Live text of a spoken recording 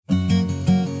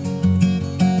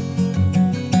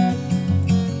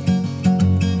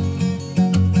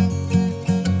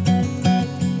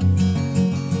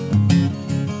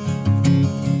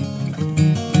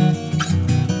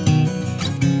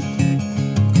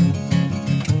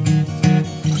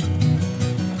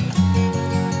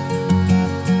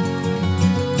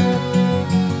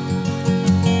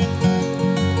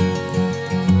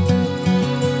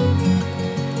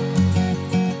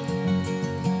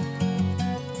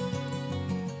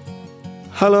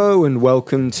Hello and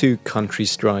welcome to Country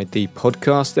Stride, the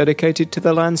podcast dedicated to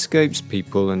the landscapes,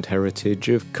 people and heritage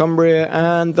of Cumbria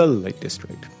and the Lake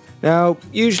District. Now,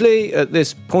 usually at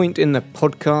this point in the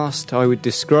podcast, I would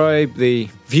describe the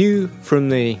view from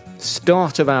the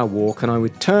start of our walk, and I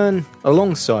would turn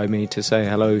alongside me to say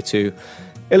hello to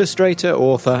illustrator,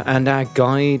 author, and our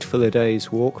guide for the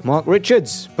day's walk, Mark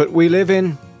Richards. But we live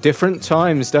in different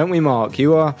times, don't we, Mark?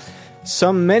 You are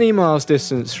many miles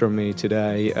distance from me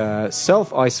today,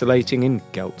 self-isolating in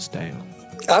Geltsdale.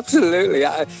 Absolutely.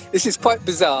 This is quite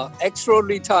bizarre.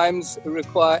 Extraordinary times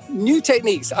require new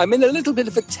techniques. I'm in a little bit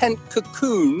of a tent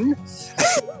cocoon,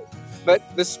 but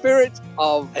the spirit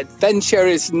of adventure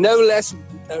is no less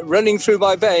running through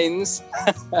my veins.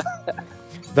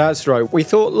 That's right. We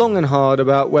thought long and hard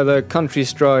about whether Country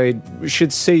Stride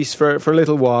should cease for a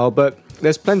little while, but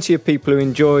there's plenty of people who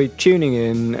enjoy tuning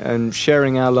in and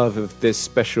sharing our love of this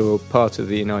special part of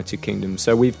the United Kingdom.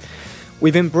 So we've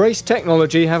embraced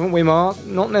technology, haven't we, Mark?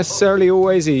 Not necessarily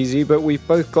always easy, but we've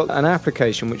both got an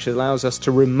application which allows us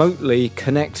to remotely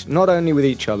connect not only with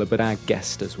each other, but our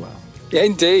guest as well. Yeah,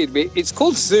 indeed. It's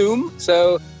called Zoom,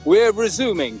 so we're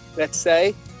resuming, let's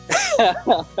say.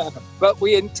 But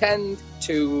we intend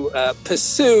to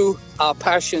pursue our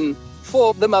passion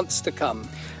for the months to come.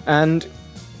 And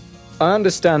I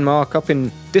understand, Mark, up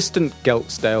in distant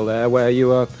Geltsdale there, where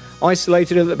you are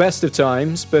isolated at the best of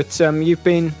times, but you've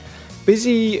been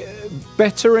busy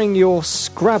bettering your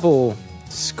Scrabble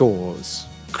scores.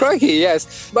 Crikey,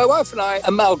 yes. My wife and I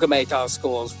amalgamate our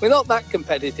scores. We're not that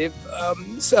competitive,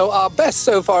 so our best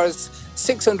so far is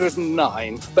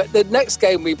 609. But the next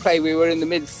game we played, we were in the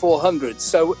mid-400s,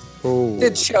 so it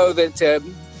did show that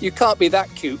you can't be that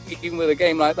cute even with a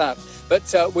game like that.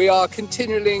 But we are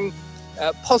continuing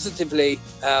positively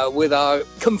with our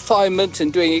confinement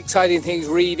and doing exciting things,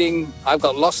 reading. I've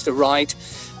got lots to write.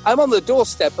 I'm on the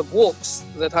doorstep of walks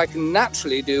that I can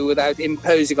naturally do without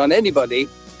imposing on anybody.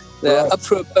 Up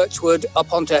through a birchwood,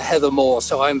 up onto Heather Moor,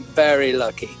 so I'm very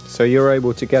lucky. So you're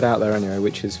able to get out there anyway,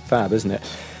 which is fab, isn't it?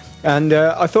 And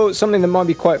I thought something that might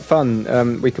be quite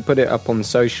fun, we could put it up on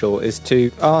social, is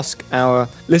to ask our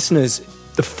listeners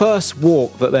the first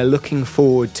walk that they're looking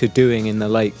forward to doing in the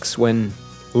lakes when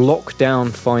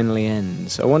lockdown finally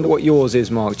ends. I wonder what yours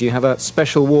is, Mark. Do you have a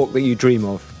special walk that you dream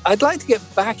of? I'd like to get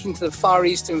back into the Far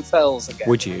Eastern Fells again.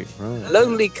 Would you? Right.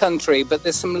 Lonely country, but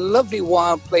there's some lovely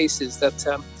wild places that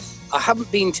I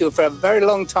haven't been to for a very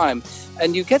long time.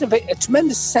 And you get a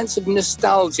tremendous sense of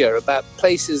nostalgia about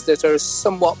places that are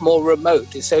somewhat more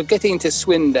remote. So getting to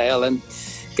Swindale and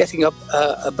getting up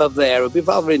above there would be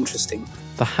rather interesting.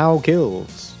 The How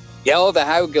Gills. Yeah, the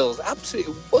Howgills,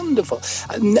 absolutely wonderful.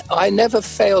 I never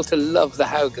fail to love the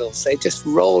Howgills. They just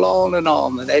roll on,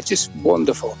 and they're just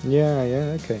wonderful.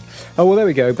 Yeah, okay. Oh, well, there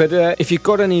we go. But if you've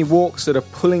got any walks that are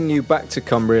pulling you back to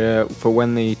Cumbria for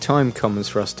when the time comes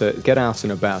for us to get out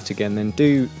and about again, then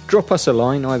do drop us a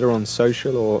line, either on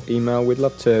social or email. We'd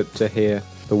love to hear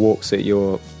the walks that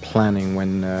you're planning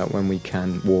when we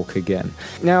can walk again.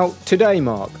 Now, today,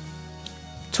 Mark,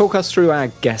 talk us through our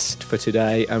guest for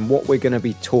today and what we're going to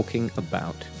be talking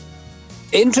about.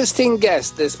 Interesting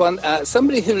guest, this one.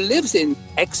 Somebody who lives in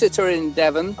Exeter in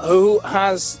Devon, who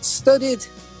has studied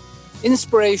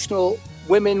inspirational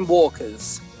women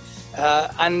walkers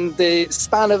and the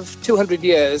span of 200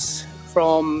 years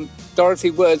from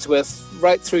Dorothy Wordsworth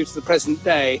right through to the present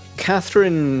day.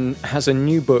 Catherine has a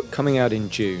new book coming out in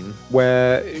June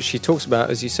where she talks about,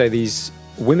 as you say, these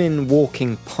women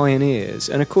walking pioneers.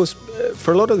 And of course,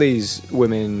 for a lot of these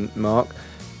women, Mark,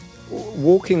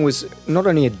 walking was not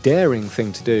only a daring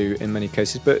thing to do in many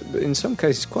cases, but in some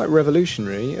cases quite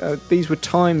revolutionary. These were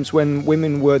times when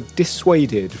women were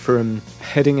dissuaded from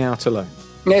heading out alone.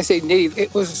 Yes, indeed.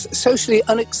 It was socially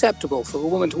unacceptable for a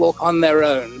woman to walk on their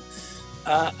own.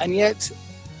 And yet,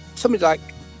 somebody like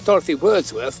Dorothy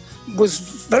Wordsworth was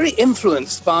very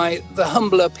influenced by the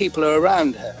humbler people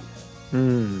around her.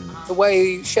 The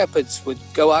way shepherds would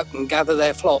go out and gather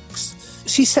their flocks.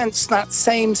 She sensed that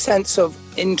same sense of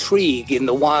intrigue in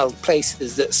the wild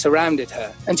places that surrounded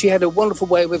her. And she had a wonderful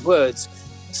way with words.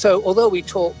 So although we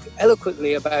talk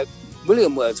eloquently about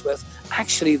William Wordsworth,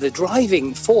 actually the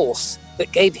driving force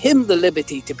that gave him the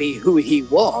liberty to be who he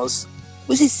was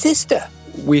his sister.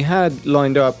 We had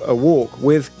lined up a walk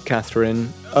with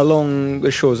Catherine along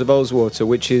the shores of Ullswater,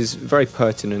 which is very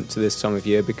pertinent to this time of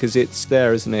year because it's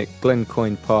there, isn't it,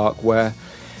 Glencoyne Park, where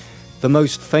the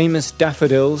most famous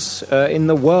daffodils in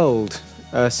the world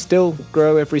still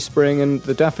grow every spring, and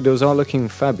the daffodils are looking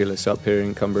fabulous up here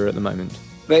in Cumbria at the moment.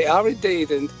 They are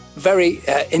indeed, and very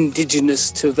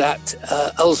indigenous to that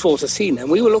Ullswater scene. And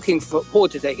we were looking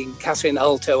forward to taking Catherine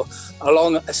Alto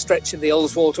along a stretch of the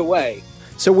Ullswater Way.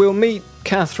 So we'll meet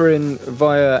Catherine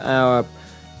via our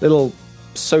little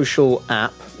social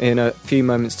app in a few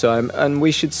moments' time, and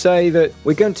we should say that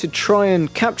we're going to try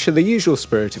and capture the usual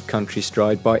spirit of Country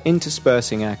Stride by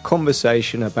interspersing our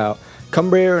conversation about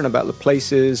Cumbria and about the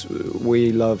places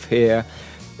we love here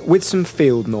with some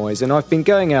field noise. And I've been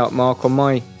going out, Mark, on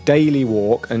my daily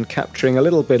walk and capturing a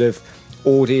little bit of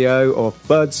audio of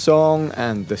birdsong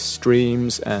and the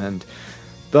streams and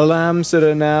the lambs that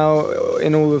are now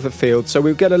in all of the fields. So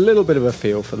we'll get a little bit of a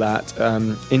feel for that,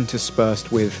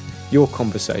 interspersed with your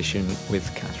conversation with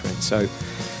Catherine. So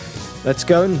let's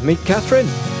go and meet Catherine.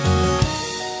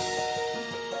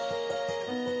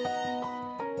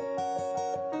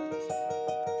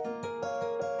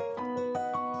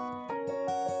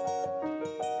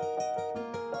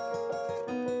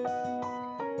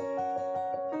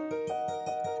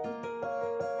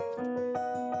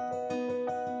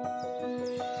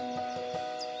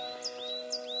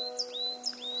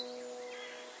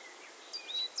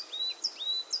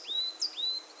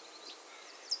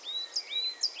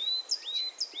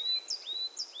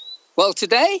 Well,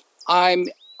 today I'm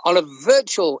on a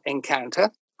virtual encounter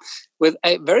with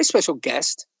a very special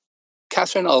guest,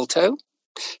 Catherine Alto,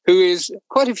 who is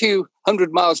quite a few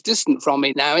hundred miles distant from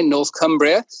me now in North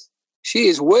Cumbria. She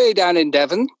is way down in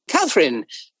Devon. Catherine,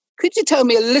 could you tell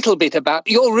me a little bit about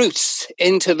your roots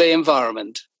into the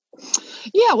environment?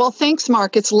 Yeah, well, thanks,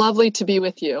 Mark. It's lovely to be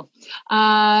with you.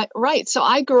 Right. So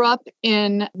I grew up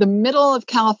in the middle of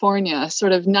California,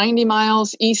 sort of 90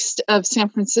 miles east of San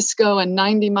Francisco and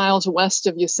 90 miles west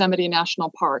of Yosemite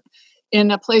National Park, in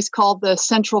a place called the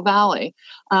Central Valley.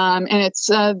 And it's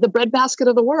the breadbasket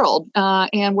of the world.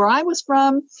 And where I was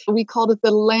from, we called it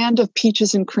the land of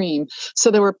peaches and cream.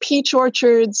 So there were peach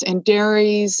orchards and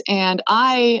dairies. And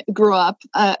I grew up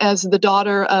as the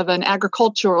daughter of an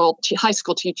agricultural high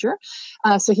school teacher.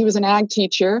 So he was an ag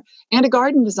teacher and a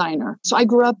garden designer. So I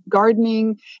grew up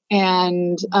gardening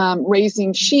and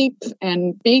raising sheep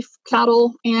and beef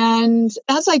cattle. And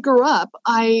as I grew up,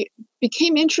 I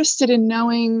became interested in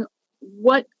knowing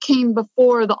what came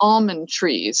before the almond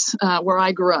trees where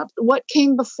I grew up, what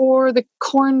came before the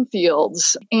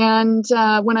cornfields. And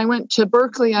when I went to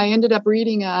Berkeley, I ended up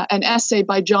reading an essay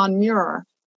by John Muir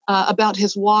about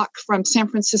his walk from San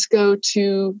Francisco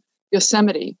to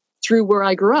Yosemite through where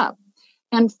I grew up.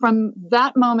 And from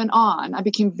that moment on, I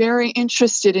became very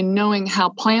interested in knowing how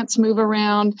plants move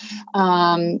around,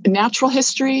 natural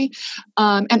history,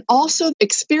 and also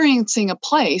experiencing a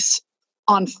place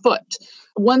on foot.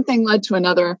 One thing led to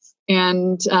another,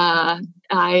 and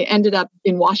I ended up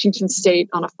in Washington State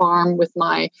on a farm with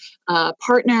my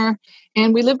partner,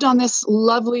 and we lived on this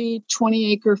lovely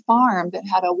 20-acre farm that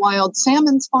had a wild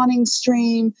salmon spawning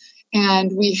stream,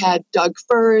 and we had Doug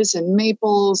firs and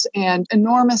maples and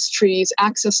enormous trees,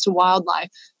 access to wildlife,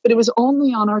 but it was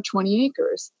only on our 20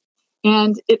 acres.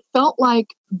 And it felt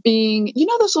like being, you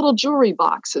know, those little jewelry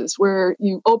boxes where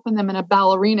you open them and a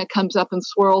ballerina comes up and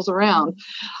swirls around.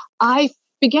 I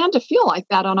began to feel like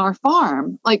that on our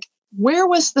farm. Like, where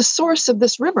was the source of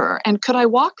this river? And could I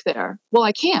walk there? Well,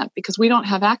 I can't, because we don't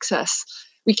have access.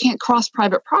 We can't cross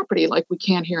private property like we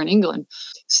can here in England.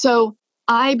 So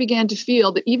I began to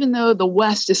feel that even though the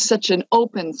West is such an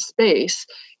open space,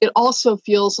 it also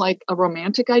feels like a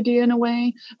romantic idea in a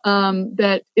way,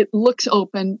 that it looks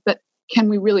open, but can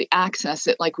we really access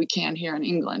it like we can here in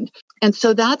England? And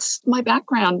so that's my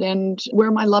background and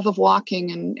where my love of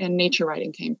walking and nature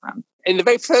writing came from. In the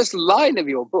very first line of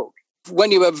your book,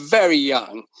 when you were very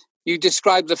young, you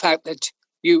described the fact that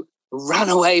you ran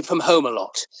away from home a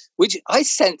lot, which I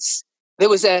sense there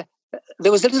was a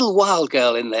little wild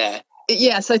girl in there.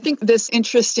 Yes, I think this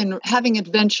interest in having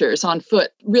adventures on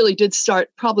foot really did start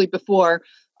probably before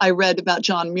I read about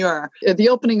John Muir. The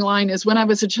opening line is, when I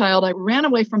was a child, I ran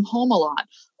away from home a lot.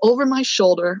 Over my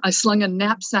shoulder, I slung a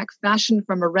knapsack fashioned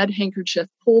from a red handkerchief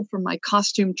pulled from my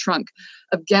costume trunk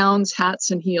of gowns, hats,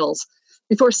 and heels.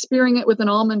 Before spearing it with an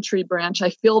almond tree branch,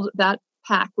 I filled that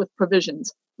pack with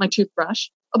provisions, my toothbrush,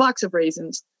 a box of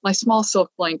raisins, my small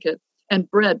silk blanket, and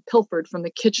bread pilfered from the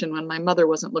kitchen when my mother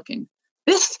wasn't looking.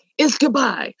 "This is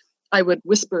goodbye," I would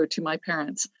whisper to my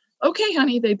parents. "Okay,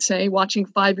 honey," they'd say, watching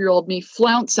 5-year-old me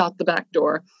flounce out the back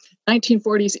door.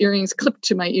 1940s earrings clipped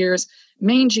to my ears,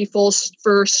 mangy full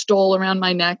fur stole around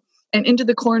my neck, and into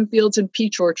the cornfields and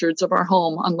peach orchards of our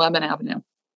home on Lebanon Avenue.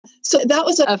 So that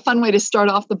was a fun way to start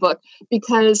off the book,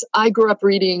 because I grew up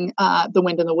reading The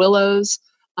Wind in the Willows,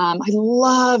 I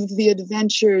loved the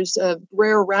adventures of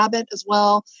Brer Rabbit as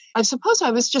well. I suppose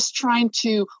I was just trying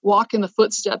to walk in the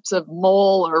footsteps of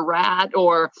Mole or Rat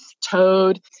or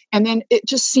Toad. And then it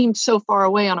just seemed so far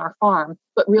away on our farm.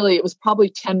 But really, it was probably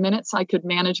 10 minutes I could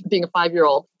manage being a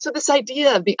 5-year-old. So this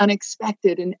idea of the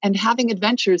unexpected and having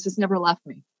adventures has never left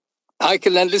me. I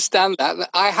can understand that.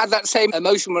 I had that same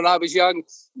emotion when I was young.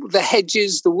 The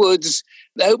hedges, the woods,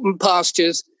 the open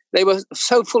pastures, they were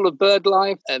so full of bird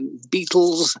life and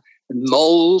beetles and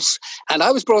moles. And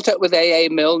I was brought up with A.A.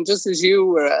 Milne, just as you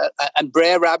were, and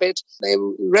Brer Rabbit. They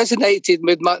resonated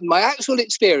with my actual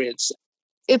experience.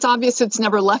 It's obvious it's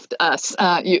never left us,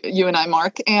 you and I,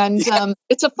 Mark. And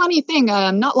it's a funny thing.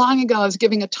 Not long ago, I was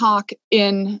giving a talk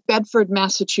in Bedford,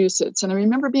 Massachusetts. And I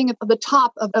remember being at the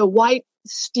top of a white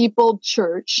steepled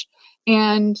church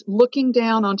and looking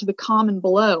down onto the common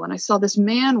below. And I saw this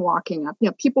man walking up.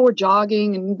 People were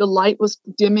jogging and the light was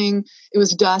dimming. It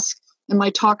was dusk. And my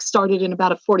talk started in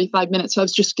about 45 minutes. So I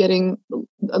was just getting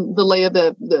the lay of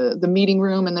the meeting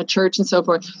room and the church and so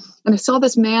forth. And I saw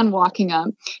this man walking up.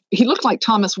 He looked like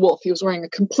Thomas Wolfe. He was wearing a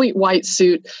complete white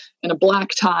suit and a black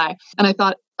tie. And I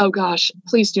thought, oh gosh,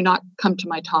 please do not come to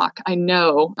my talk. I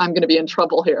know I'm going to be in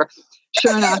trouble here.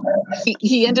 Sure enough,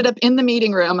 he ended up in the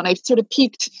meeting room, and I sort of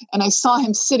peeked and I saw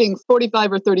him sitting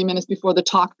 45 or 30 minutes before the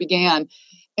talk began.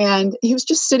 And he was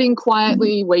just sitting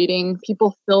quietly waiting.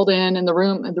 People filled in the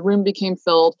room, and the room became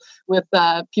filled with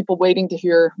people waiting to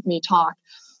hear me talk.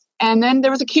 And then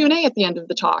there was a Q&A at the end of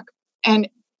the talk. And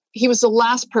he was the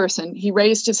last person. He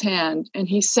raised his hand and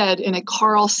he said in a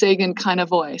Carl Sagan kind of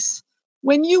voice,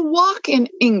 "When you walk in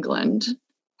England,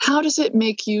 how does it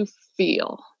make you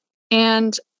feel?"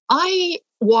 And I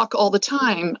walk all the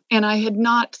time, and I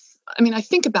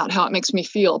think about how it makes me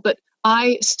feel, but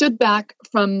I stood back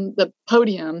from the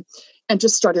podium and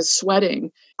just started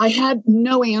sweating. I had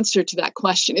no answer to that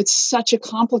question. It's such a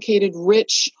complicated,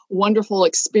 rich, wonderful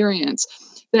experience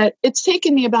that it's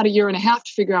taken me about 1.5 years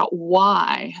to figure out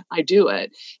why I do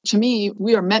it. To me,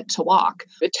 we are meant to walk.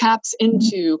 It taps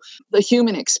into the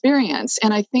human experience.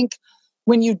 And I think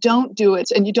when you don't do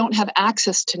it and you don't have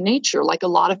access to nature, like a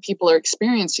lot of people are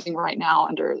experiencing right now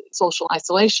under social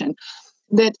isolation,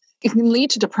 that it can lead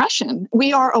to depression.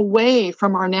 We are away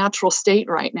from our natural state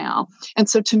right now. And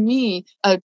so to me,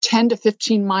 a 10 to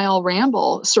 15 mile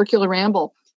ramble, circular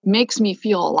ramble, makes me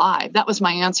feel alive. That was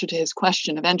my answer to his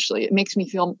question eventually. It makes me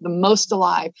feel the most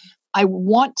alive. I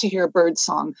want to hear bird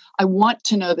song. I want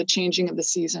to know the changing of the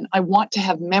season. I want to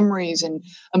have memories and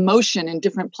emotion in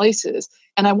different places.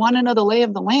 And I want to know the lay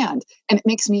of the land. And it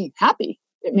makes me happy.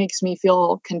 It makes me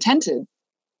feel contented.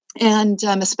 And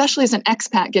especially as an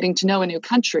expat getting to know a new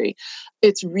country,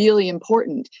 it's really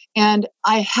important. And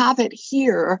I have it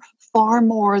here far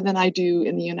more than I do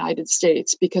in the United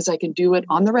States because I can do it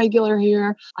on the regular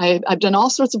here. I've done all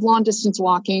sorts of long distance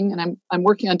walking, and I'm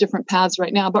working on different paths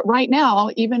right now. But right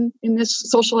now, even in this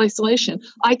social isolation,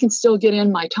 I can still get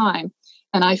in my time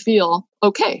and I feel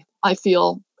okay. I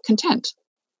feel content.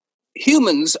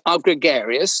 Humans are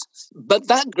gregarious, but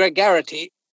that gregarity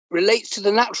relates to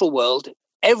the natural world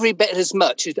every bit as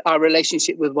much as our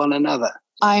relationship with one another.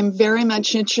 I'm very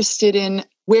much interested in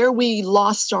where we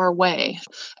lost our way.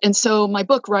 And so my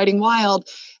book, Riding Wild,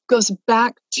 goes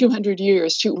back 200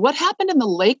 years to what happened in the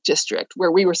Lake District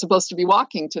where we were supposed to be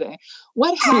walking today.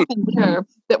 What happened there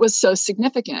that was so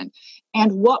significant?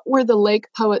 And what were the lake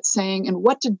poets saying? And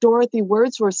what did Dorothy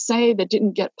Wordsworth say that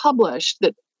didn't get published,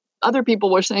 that other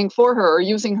people were saying for her or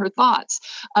using her thoughts?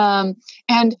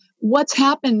 And what's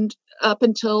happened up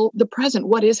until the present?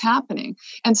 What is happening?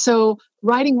 And so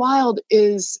Riding Wild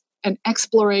is an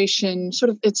exploration,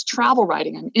 it's travel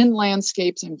writing. I'm in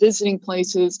landscapes, I'm visiting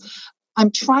places.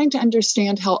 I'm trying to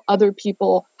understand how other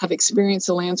people have experienced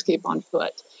the landscape on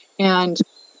foot and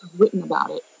written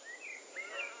about it.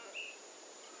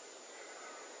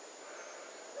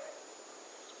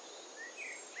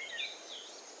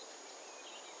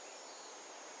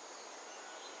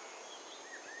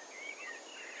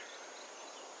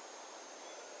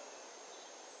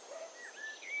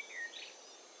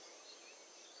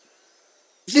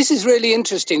 This is really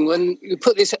interesting when you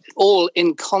put this all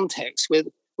in context with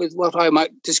what I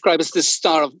might describe as the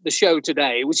star of the show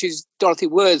today, which is Dorothy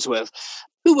Wordsworth.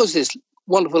 Who was this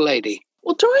wonderful lady?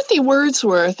 Well, Dorothy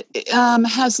Wordsworth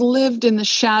has lived in the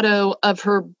shadow of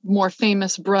her more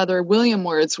famous brother, William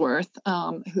Wordsworth,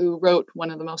 who wrote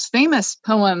one of the most famous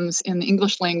poems in the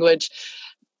English language,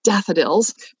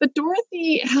 daffodils. But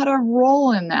Dorothy had a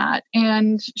role in that.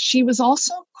 And she was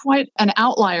also quite an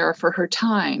outlier for her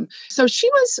time. So she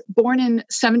was born in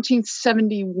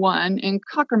 1771 in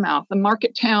Cockermouth, a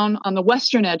market town on the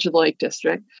western edge of the Lake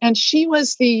District. And she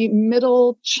was the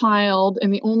middle child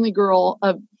and the only girl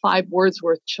of 5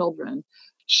 Wordsworth children.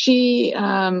 She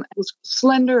was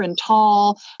slender and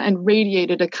tall and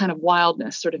radiated a kind of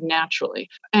wildness sort of naturally.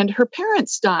 And her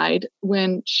parents died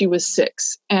when she was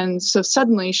 6. And so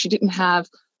suddenly she didn't have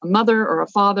a mother or a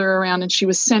father around, and she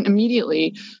was sent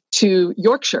immediately to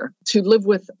Yorkshire to live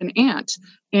with an aunt.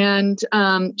 And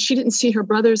she didn't see her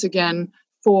brothers again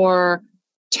for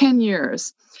 10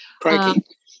 years.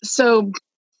 So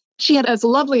she had as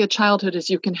lovely a childhood as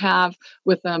you can have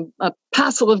with a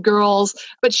passel of girls,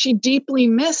 but she deeply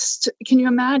missed, can you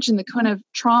imagine the kind of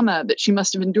trauma that she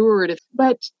must have endured?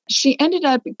 But she ended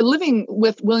up living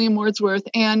with William Wordsworth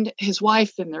and his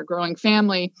wife and their growing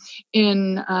family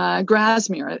in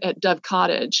Grasmere at Dove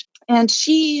Cottage. And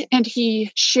she and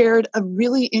he shared a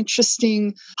really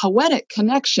interesting poetic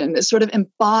connection that sort of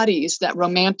embodies that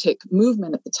romantic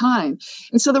movement at the time.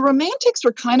 And so the Romantics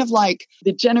were kind of like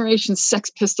the generation Sex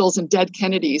Pistols and Dead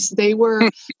Kennedys. They were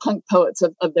punk poets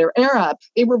of their era.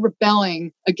 They were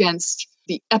rebelling against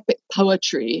the epic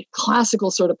poetry, classical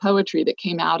sort of poetry that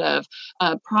came out of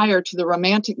prior to the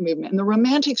Romantic movement. And the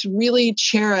Romantics really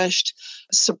cherished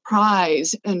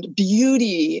surprise and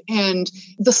beauty and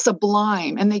the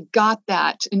sublime. And they got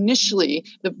that initially.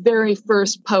 The very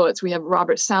first poets, we have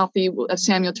Robert Southey,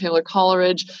 Samuel Taylor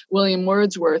Coleridge, William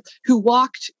Wordsworth, who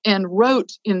walked and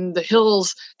wrote in the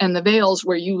hills and the vales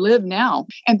where you live now.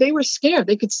 And they were scared.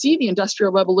 They could see the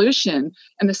Industrial Revolution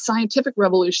and the scientific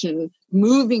revolution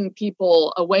moving people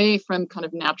away from kind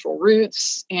of natural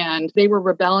roots, and they were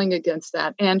rebelling against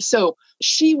that. And so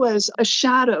she was a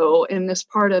shadow in this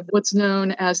part of what's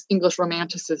known as English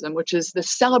Romanticism, which is the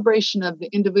celebration of the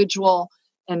individual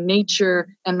and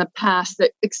nature and the past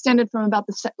that extended from about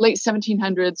the late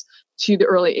 1700s to the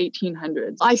early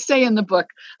 1800s. I say in the book,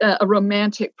 a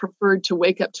romantic preferred to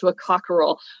wake up to a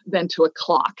cockerel than to a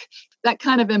clock. That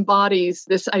kind of embodies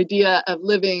this idea of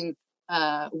living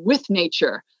with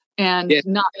nature and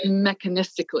not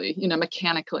mechanistically,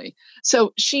 mechanically.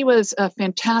 So she was a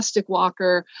fantastic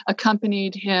walker,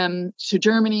 accompanied him to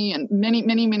Germany and many,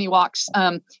 many, many walks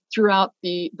throughout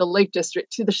the Lake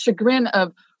District, to the chagrin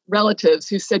of relatives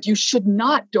who said, you should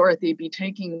not, Dorothy, be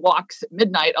taking walks at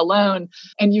midnight alone,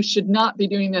 and you should not be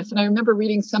doing this. And I remember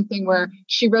reading something where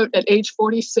she wrote at age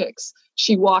 46,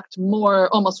 she walked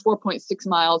almost 4.6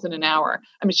 miles in an hour.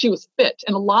 I mean, she was fit.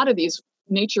 And a lot of these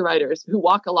nature writers who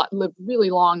walk a lot live really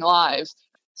long lives.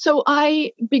 So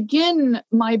I begin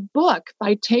my book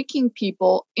by taking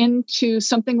people into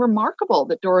something remarkable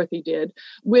that Dorothy did,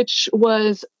 which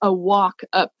was a walk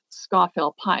up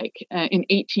Scawfell Pike in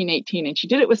 1818. And she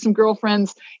did it with some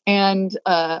girlfriends and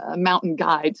a mountain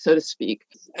guide, so to speak.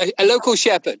 A local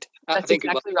shepherd. That's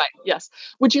exactly right. Yes.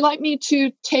 Would you like me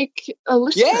to take a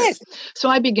listen? Yes. So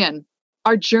I begin.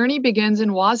 Our journey begins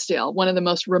in Wasdale, one of the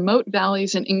most remote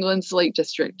valleys in England's Lake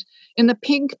District. In the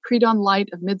pink pre-dawn light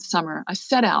of midsummer, I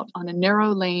set out on a narrow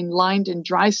lane lined in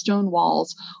dry stone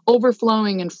walls,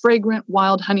 overflowing in fragrant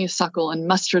wild honeysuckle and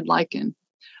mustard lichen.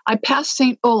 I passed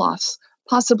St. Olaf's,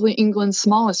 possibly England's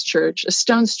smallest church, a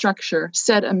stone structure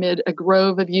set amid a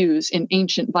grove of yews in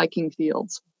ancient Viking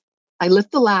fields. I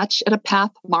lift the latch at a path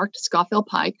marked Scawfell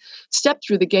Pike, step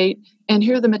through the gate, and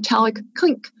hear the metallic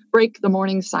clink break the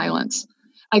morning silence.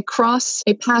 I cross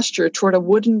a pasture toward a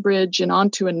wooden bridge and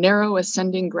onto a narrow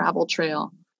ascending gravel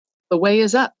trail. The way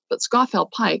is up, but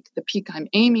Scawfell Pike, the peak I'm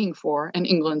aiming for and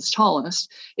England's tallest,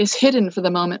 is hidden for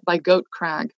the moment by Goat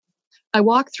Crag. I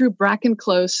walk through Bracken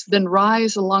Close, then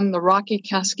rise along the rocky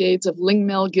cascades of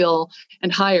Lingmel Gill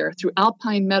and higher through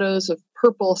alpine meadows of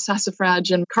purple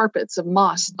sassafrage and carpets of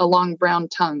moss along Brown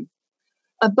Tongue.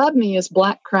 Above me is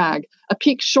Black Crag, a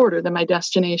peak shorter than my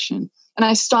destination, and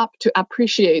I stop to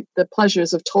appreciate the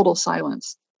pleasures of total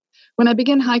silence. When I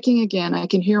begin hiking again, I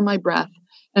can hear my breath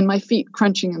and my feet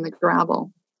crunching in the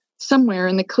gravel. Somewhere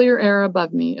in the clear air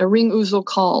above me, a ring ouzel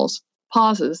calls,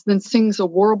 pauses, then sings a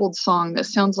warbled song that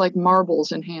sounds like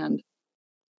marbles in hand.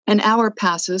 An hour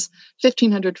passes,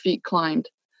 1,500 feet climbed.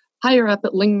 Higher up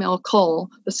at Lingmel Col,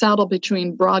 the saddle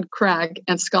between Broad Crag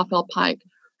and Scawfell Pike,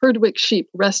 Herdwick sheep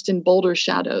rest in boulder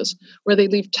shadows, where they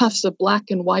leave tufts of black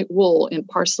and white wool in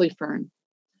parsley fern.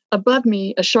 Above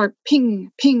me, a sharp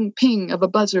ping, ping, ping of a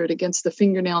buzzard against the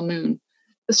fingernail moon.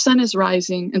 The sun is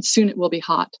rising, and soon it will be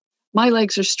hot. My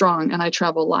legs are strong, and I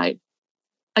travel light.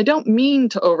 I don't mean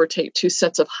to overtake 2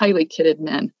 sets of highly kitted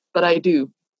men, but I do,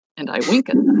 and I wink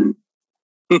at them.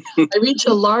 I reach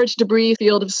a large debris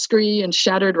field of scree and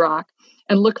shattered rock,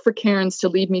 and look for cairns to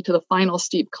lead me to the final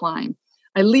steep climb.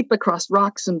 I leap across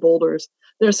rocks and boulders.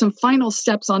 There are some final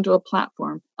steps onto a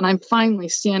platform, and I'm finally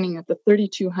standing at the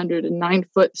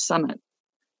 3,209-foot summit.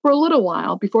 For a little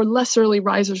while, before less early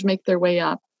risers make their way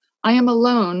up, I am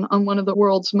alone on one of the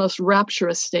world's most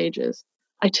rapturous stages.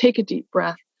 I take a deep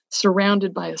breath,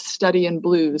 surrounded by a study in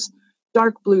blues,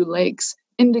 dark blue lakes,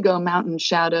 indigo mountain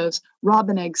shadows,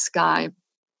 robin egg sky.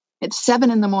 It's 7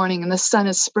 a.m, and the sun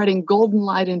is spreading golden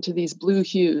light into these blue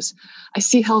hues. I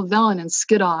see Helvellyn and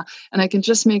Skiddaw, and I can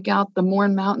just make out the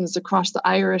Mourne Mountains across the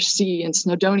Irish Sea and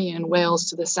Snowdonia in Wales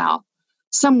to the south.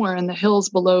 Somewhere in the hills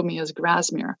below me is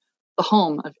Grasmere, the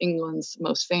home of England's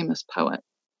most famous poet.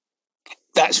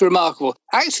 That's remarkable.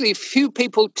 Actually, few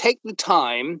people take the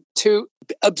time to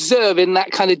observe in that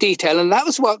kind of detail, and that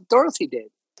was what Dorothy did.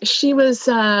 She was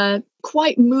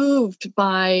quite moved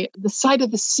by the sight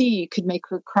of the sea could make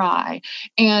her cry,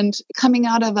 and coming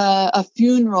out of a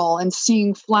funeral and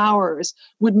seeing flowers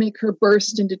would make her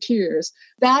burst into tears.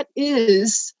 That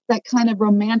is that kind of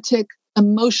romantic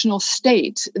emotional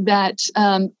state that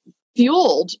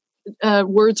fueled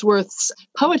Wordsworth's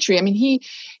poetry. I mean,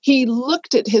 he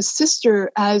looked at his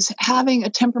sister as having a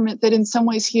temperament that in some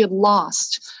ways he had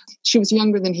lost. She was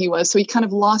younger than he was, so he kind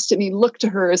of lost it, and he looked to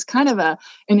her as kind of an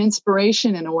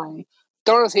inspiration in a way.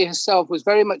 Dorothy herself was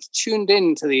very much tuned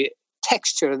in to the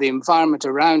texture of the environment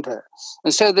around her.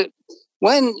 And so that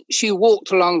when she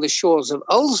walked along the shores of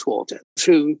Ullswater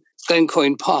through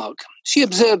Glencoyne Park, she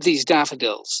observed these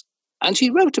daffodils, and she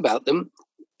wrote about them.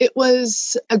 It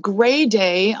was a gray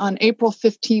day on April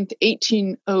 15th,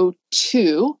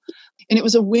 1802, and it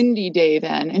was a windy day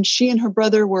then. And she and her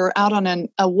brother were out on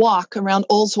a walk around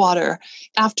Ullswater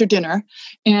after dinner,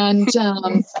 and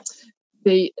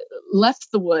they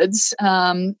left the woods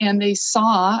and they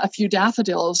saw a few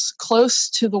daffodils close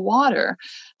to the water.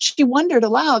 She wondered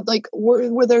aloud, like,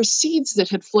 were there seeds that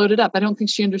had floated up? I don't think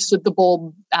she understood the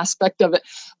bulb aspect of it.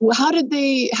 Well, how did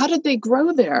they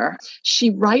grow there?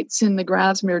 She writes in the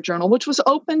Grasmere Journal, which was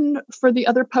open for the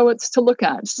other poets to look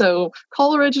at. So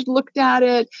Coleridge looked at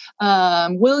it,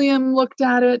 William looked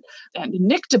at it, and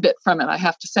nicked a bit from it, I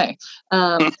have to say.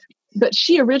 But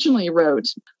she originally wrote,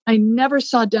 I never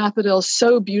saw daffodils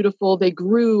so beautiful. They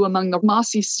grew among the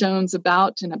mossy stones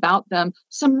about and about them.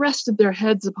 Some rested their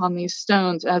heads upon these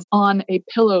stones as on a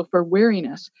pillow for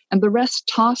weariness, and the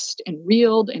rest tossed and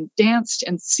reeled and danced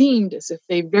and seemed as if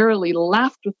they verily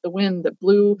laughed with the wind that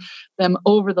blew them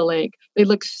over the lake. They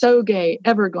looked so gay,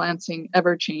 ever glancing,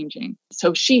 ever changing.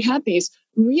 So she had these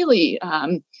really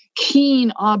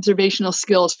keen observational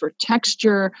skills for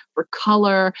texture, for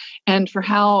color, and for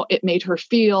how it made her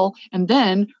feel, and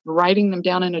then writing them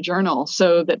down in a journal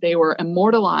so that they were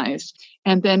immortalized.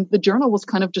 And then the journal was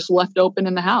kind of just left open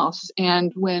in the house.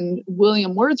 And when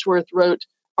William Wordsworth wrote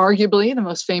arguably the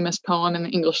most famous poem in the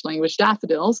English language,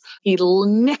 Daffodils, he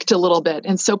nicked a little bit.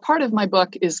 And so part of my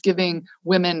book is giving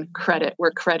women credit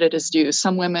where credit is due.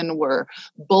 Some women were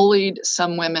bullied.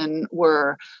 Some women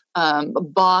were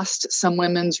bossed. Some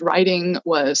women's writing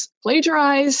was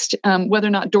plagiarized. Whether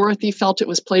or not Dorothy felt it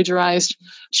was plagiarized,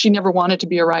 she never wanted to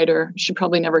be a writer. She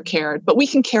probably never cared. But we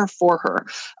can care for her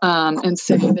and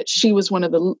say that she was one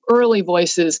of the early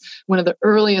voices, one of the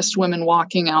earliest women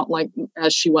walking out like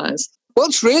as she was.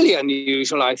 What's really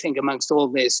unusual, I think, amongst all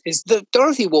this is that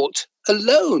Dorothy walked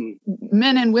alone.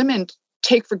 Men and women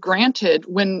take for granted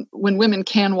when women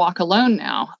can walk alone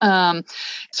now.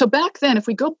 So back then, if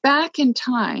we go back in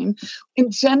time,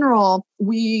 in general,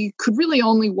 we could really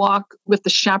only walk with the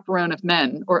chaperone of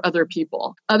men or other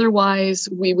people. Otherwise,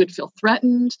 we would feel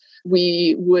threatened.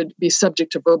 We would be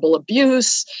subject to verbal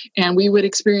abuse, and we would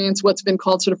experience what's been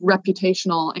called sort of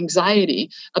reputational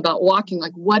anxiety about walking.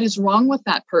 Like, what is wrong with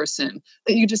that person?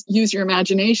 That you just use your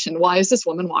imagination. Why is this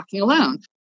woman walking alone?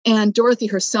 And Dorothy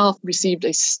herself received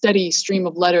a steady stream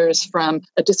of letters from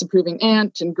a disapproving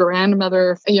aunt and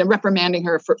grandmother, reprimanding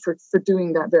her for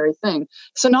doing that very thing.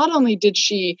 So not only did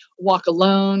she walk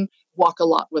alone, walk a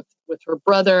lot with her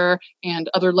brother and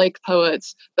other lake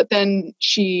poets, but then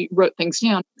she wrote things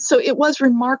down. So it was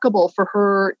remarkable for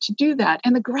her to do that.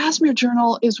 And the Grasmere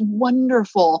Journal is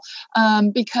wonderful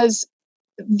because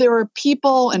there are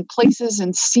people and places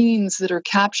and scenes that are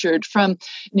captured, from,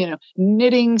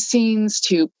 knitting scenes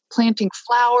to planting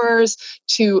flowers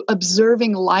to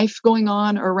observing life going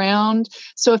on around.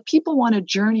 So if people want to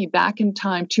journey back in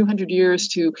time 200 years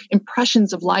to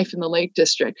impressions of life in the Lake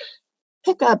District,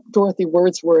 pick up Dorothy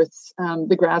Wordsworth's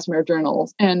The Grasmere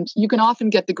Journal. And you can often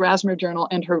get the Grasmere Journal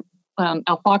and her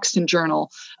Alfoxden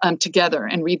Journal together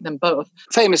and read them both.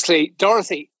 Famously,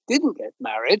 Dorothy didn't get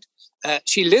married.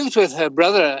 She lived with her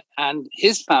brother and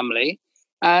his family,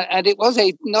 and it was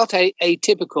not a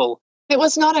typical It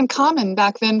was not uncommon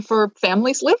back then for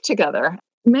families live together.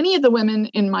 Many of the women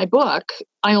in my book,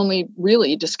 I only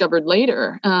really discovered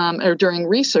later or during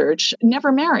research,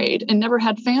 never married and never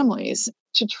had families.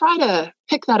 To try to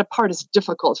pick that apart is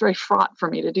difficult. It's very fraught for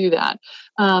me to do that.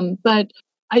 But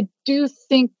I do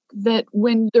think that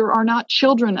when there are not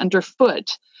children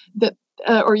underfoot, that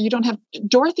or you don't have,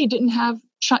 Dorothy didn't have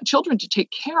children to take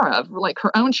care of, like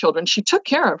her own children. She took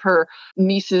care of her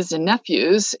nieces and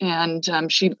nephews, and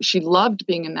she loved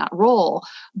being in that role.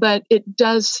 But it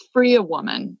does free a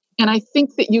woman. And I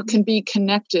think that you can be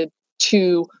connected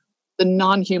to the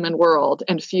non-human world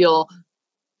and feel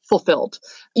fulfilled.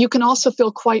 You can also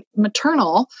feel quite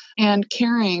maternal and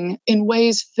caring in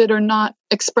ways that are not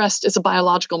expressed as a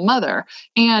biological mother.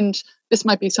 And this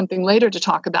might be something later to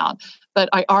talk about, but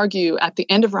I argue at the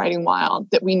end of Writing Wild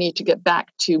that we need to get back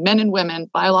to men and women,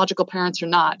 biological parents or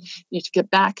not, need to get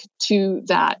back to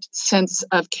that sense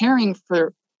of caring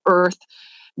for Earth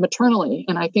maternally.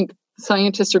 And I think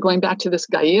scientists are going back to this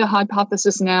Gaia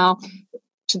hypothesis now,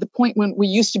 to the point when we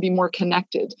used to be more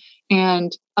connected.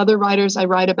 And other writers I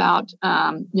write about,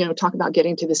 talk about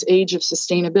getting to this age of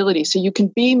sustainability. So you can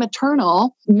be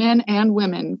maternal, men and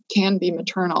women can be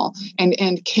maternal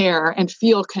and care and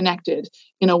feel connected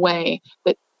in a way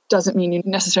that doesn't mean you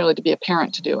necessarily to be a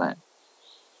parent to do it.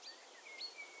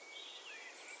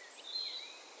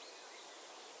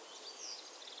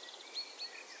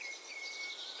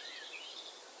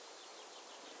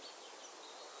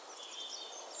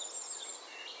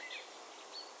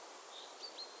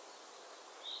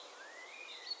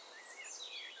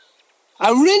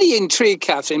 I'm really intrigued,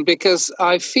 Catherine, because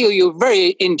I feel you're very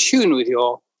in tune with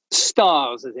your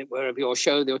stars, as it were, of your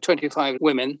show, your 25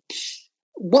 women.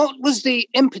 What was the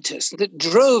impetus that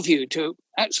drove you to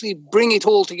actually bring it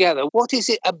all together? What is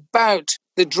it about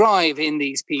the drive in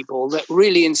these people that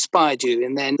really inspired you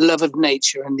in their love of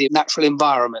nature and the natural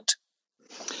environment?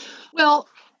 Well,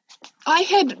 I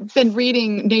had been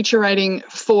reading nature writing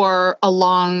for a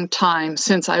long time,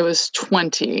 since I was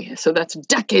 20. So that's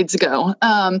decades ago.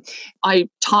 I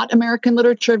taught American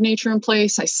literature of nature and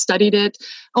place. I studied it.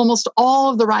 Almost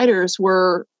all of the writers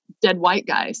were dead white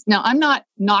guys. Now, I'm not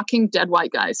knocking dead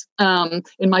white guys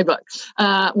in my book.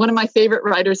 One of my favorite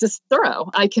writers is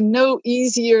Thoreau. I can no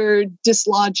easier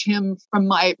dislodge him from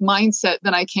my mindset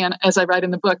than I can, as I write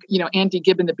in the book, Andy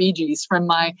Gibb and the Bee Gees from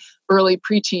my early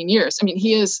preteen years. I mean,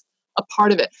 he is a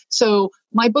part of it. So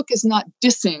my book is not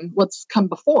dissing what's come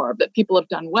before, that people have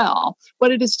done well.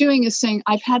 What it is doing is saying,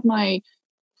 I've had my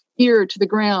ear to the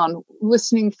ground,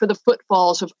 listening for the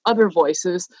footfalls of other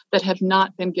voices that have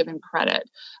not been given credit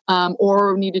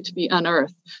or needed to be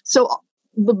unearthed. So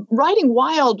the Writing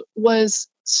Wild was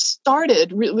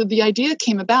started, the idea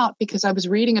came about because I was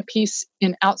reading a piece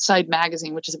in Outside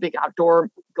Magazine, which is a big outdoor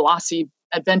glossy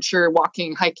adventure,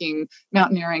 walking, hiking,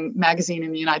 mountaineering magazine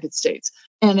in the United States.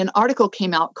 And an article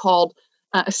came out called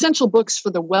Essential Books for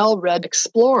the Well-Read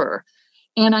Explorer.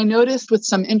 And I noticed with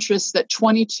some interest that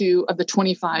 22 of the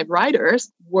 25 writers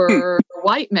were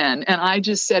white men. And I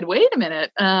just said, wait a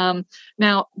minute.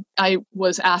 Now, I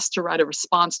was asked to write a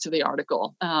response to the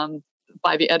article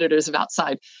by the editors of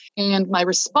Outside. And my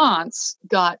response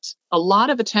got a lot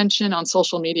of attention on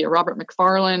social media. Robert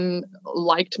McFarlane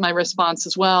liked my response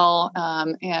as well.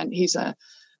 And he's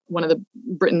one of the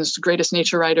Britain's greatest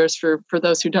nature writers, for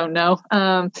those who don't know.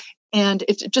 And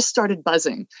it just started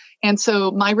buzzing. And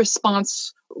so my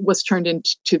response was turned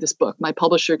into this book. My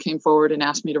publisher came forward and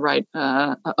asked me to write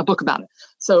a book about it.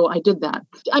 So I did that.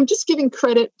 I'm just giving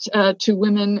credit to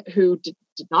women who did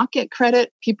not get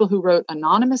credit, people who wrote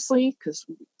anonymously, because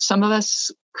some of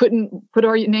us couldn't put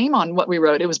our name on what we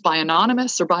wrote. It was by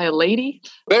anonymous or by a lady.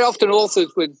 Very often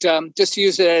authors would just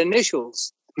use their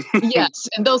initials. Yes,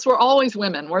 and those were always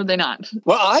women, were they not?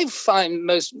 What I find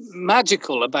most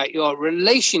magical about your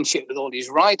relationship with all these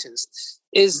writers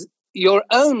is your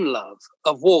own love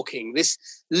of walking, this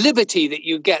liberty that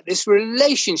you get, this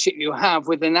relationship you have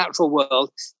with the natural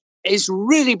world is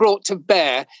really brought to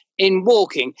bear in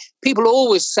walking. People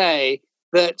always say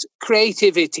that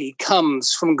creativity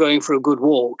comes from going for a good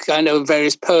walk. I know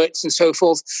various poets and so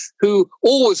forth who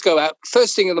always go out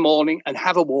first thing in the morning and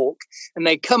have a walk, and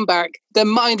they come back, their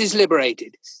mind is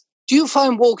liberated. Do you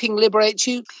find walking liberates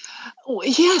you?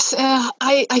 Yes,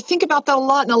 I think about that a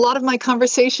lot. And a lot of my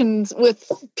conversations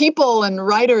with people and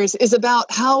writers is about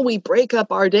how we break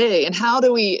up our day and how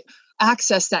do we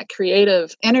access that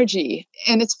creative energy.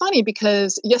 And it's funny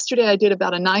because yesterday I did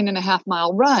about a 9.5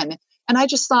 mile run. And I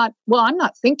just thought, well, I'm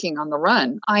not thinking on the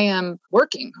run. I am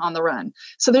working on the run.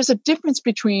 So there's a difference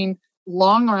between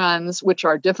long runs, which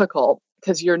are difficult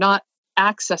because you're not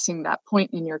accessing that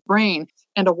point in your brain,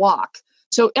 and a walk.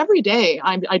 So every day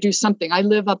I do something. I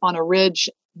live up on a ridge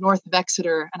north of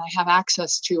Exeter, and I have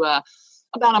access to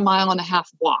about a 1.5-mile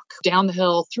walk down the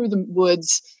hill, through the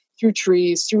woods, through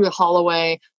trees, through a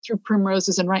holloway, through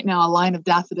primroses, and right now a line of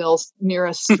daffodils near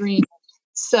a stream.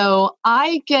 So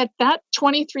I get that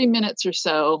 23 minutes or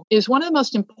so is one of the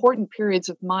most important periods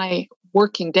of my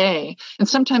working day. And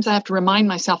sometimes I have to remind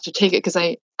myself to take it because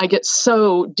I get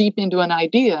so deep into an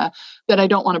idea that I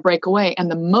don't want to break away. And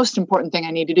the most important thing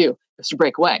I need to do is to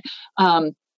break away.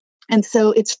 And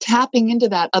so it's tapping into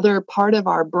that other part of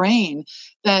our brain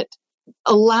that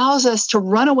allows us to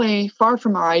run away far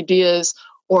from our ideas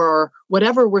or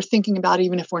whatever we're thinking about,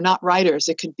 even if we're not writers.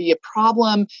 It could be a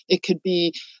problem. It could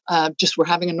be just we're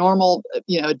having a normal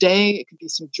day. It could be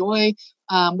some joy.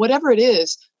 Whatever it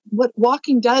is, what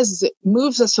walking does is it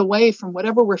moves us away from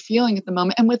whatever we're feeling at the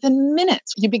moment. And within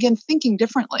minutes, you begin thinking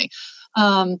differently.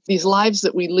 These lives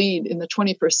that we lead in the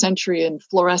 21st century in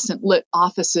fluorescent lit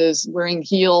offices, wearing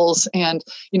heels, and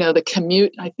the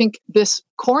commute. I think this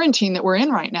quarantine that we're in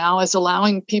right now is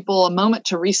allowing people a moment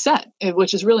to reset,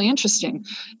 which is really interesting,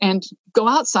 and go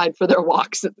outside for their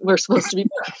walks that we're supposed to be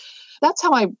doing. That's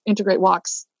how I integrate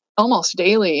walks almost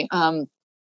daily.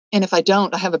 And if I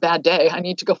don't, I have a bad day. I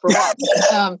need to go for a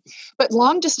walk. But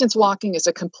long distance walking is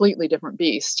a completely different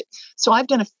beast. So I've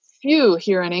done a few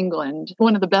here in England.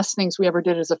 One of the best things we ever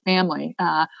did as a family.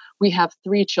 We have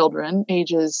 3 children,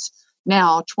 ages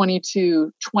now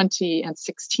 22, 20, and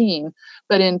 16.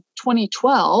 But in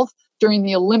 2012, during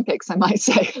the Olympics, I might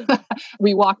say,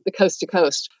 we walked the coast to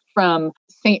coast from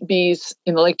St. Bees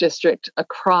in the Lake District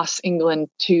across England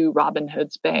to Robin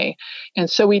Hood's Bay. And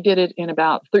so we did it in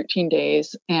about 13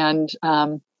 days. And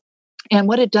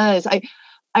what it does,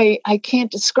 I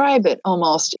can't describe it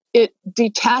almost. It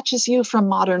detaches you from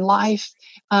modern life.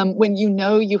 When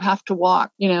you have to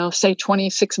walk, say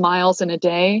 26 miles in a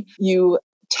day, you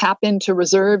tap into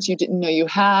reserves you didn't know you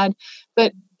had.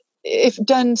 But if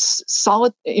done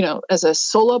solid, as a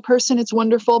solo person, it's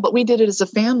wonderful. But we did it as a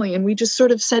family, and we just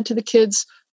sort of said to the kids,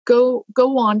 go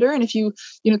wander. And if you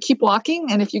keep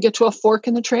walking, and if you get to a fork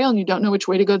in the trail and you don't know which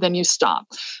way to go, then you stop.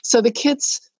 So the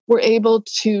kids were able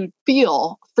to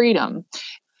feel freedom.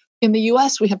 In the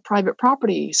US, we have private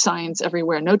property signs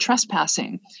everywhere, no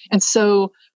trespassing. And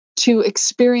so to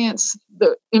experience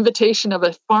the invitation of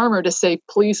a farmer to say,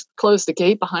 please close the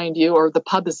gate behind you, or the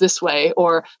pub is this way,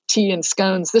 or tea and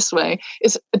scones this way,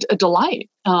 is a delight.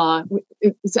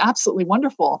 It's absolutely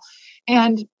wonderful.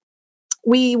 And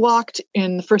we walked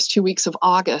in the first 2 weeks of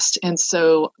August. And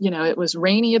so, it was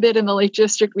rainy a bit in the Lake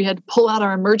District. We had to pull out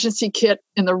our emergency kit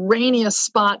in the rainiest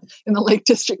spot in the Lake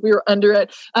District. We were under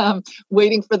it,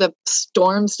 waiting for the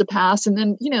storms to pass. And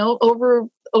then,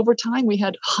 over time, we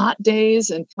had hot days,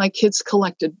 and my kids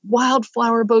collected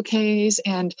wildflower bouquets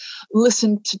and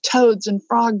listened to toads and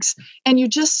frogs. And you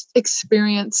just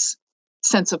experience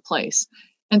sense of place.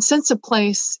 And sense of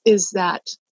place is that,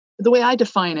 the way I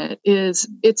define it is,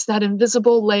 it's that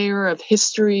invisible layer of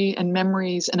history and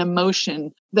memories and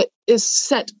emotion that is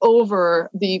set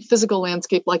over the physical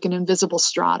landscape like an invisible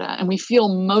strata. And we feel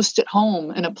most at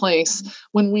home in a place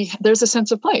when there's a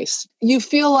sense of place. You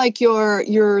feel like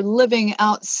you're living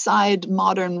outside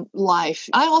modern life.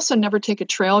 I also never take a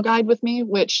trail guide with me,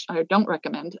 which I don't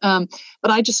recommend. But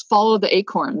I just follow the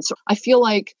acorns. I feel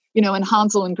like, in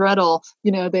Hansel and Gretel,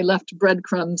 they left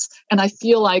breadcrumbs. And I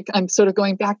feel like I'm sort of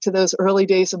going back to those early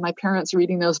days of my parents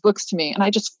reading those books to me. And I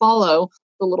just follow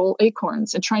the little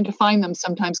acorns, and trying to find them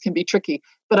sometimes can be tricky,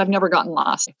 but I've never gotten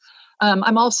lost.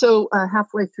 I'm also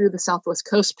halfway through the Southwest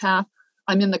Coast Path.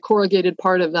 I'm in the corrugated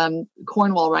part of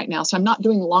Cornwall right now. So I'm not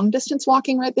doing long distance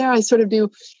walking right there. I sort of do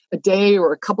a day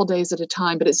or a couple days at a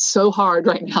time, but it's so hard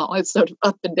right now. It's sort of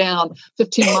up and down,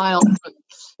 15 miles.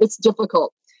 It's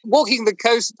difficult. Walking the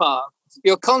coast path,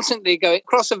 you're constantly going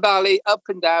across a valley, up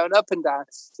and down, up and down.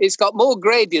 It's got more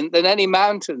gradient than any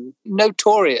mountain.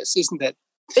 Notorious, isn't it?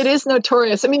 It is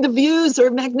notorious. I mean, the views are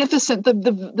magnificent.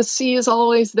 The sea is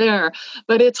always there,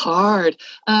 but it's hard.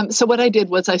 So what I did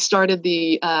was I started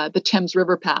the Thames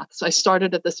River Path. So I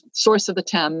started at the source of the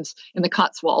Thames in the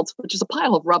Cotswolds, which is a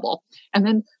pile of rubble. And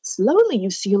then slowly you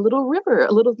see a little river,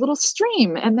 a little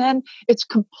stream, and then it's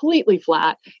completely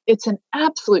flat. It's an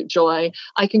absolute joy.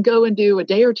 I can go and do a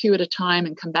day or two at a time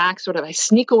and come back. Sort of, I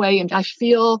sneak away and I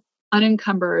feel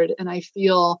unencumbered, and I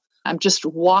feel I'm just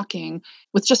walking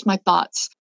with just my thoughts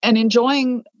and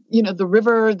enjoying, the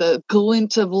river, the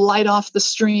glint of light off the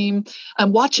stream,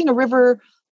 and watching a river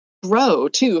grow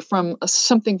too, from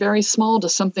something very small to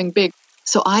something big.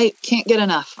 So I can't get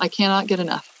enough. I cannot get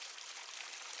enough.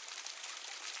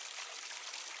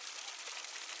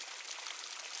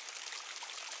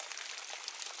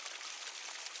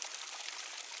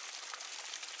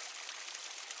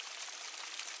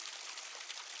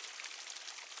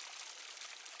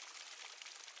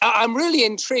 I'm really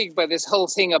intrigued by this whole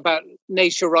thing about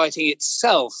nature writing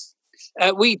itself.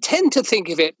 We tend to think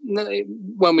of it,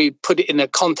 when we put it in the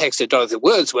context of Dorothy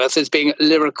Wordsworth, as being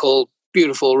lyrical,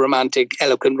 beautiful, romantic,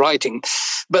 eloquent writing.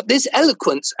 But this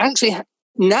eloquence actually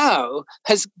now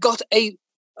has got a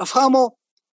far more,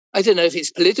 I don't know if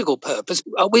it's political purpose.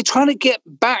 We're trying to get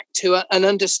back to an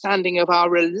understanding of our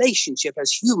relationship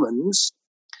as humans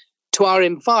to our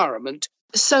environment.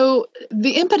 So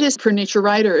the impetus for nature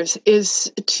writers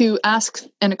is to ask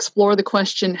and explore the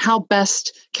question, how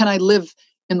best can I live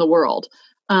in the world?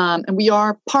 And we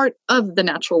are part of the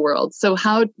natural world. So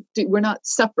we're not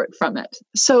separate from it.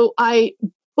 So I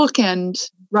bookend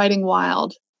Writing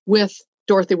Wild with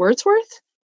Dorothy Wordsworth,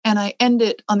 and I end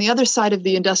it on the other side of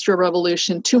the Industrial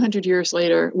Revolution 200 years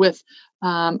later with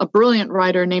a brilliant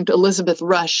writer named Elizabeth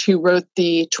Rush, who wrote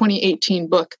the 2018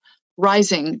 book,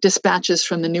 Rising: Dispatches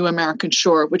from the New American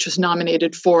Shore, which was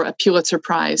nominated for a Pulitzer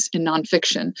Prize in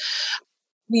nonfiction.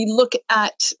 We look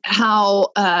at how,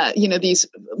 these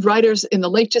writers in the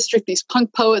Lake District, these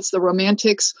punk poets, the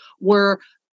Romantics, were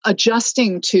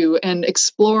adjusting to and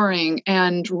exploring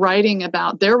and writing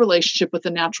about their relationship with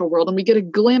the natural world. And we get a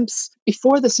glimpse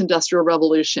before this Industrial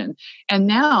Revolution. And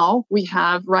now we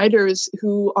have writers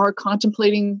who are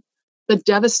contemplating the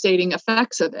devastating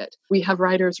effects of it. We have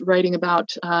writers writing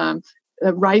about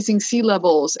rising sea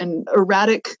levels and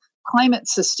erratic climate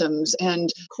systems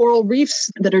and coral reefs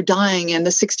that are dying and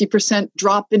the 60%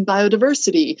 drop in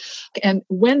biodiversity. And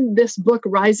when this book,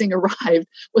 Rising, arrived,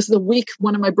 was the week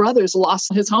one of my brothers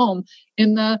lost his home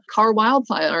in the Carr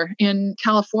wildfire in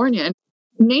California.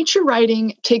 Nature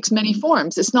writing takes many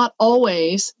forms. It's not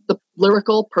always the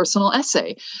lyrical personal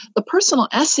essay. The personal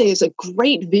essay is a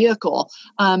great vehicle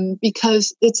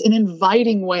because it's an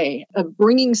inviting way of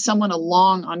bringing someone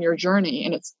along on your journey,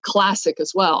 and it's classic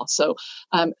as well. So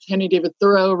Henry David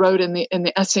Thoreau wrote in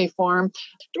the essay form.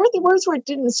 Dorothy Wordsworth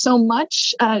didn't so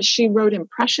much. She wrote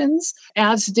impressions,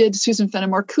 as did Susan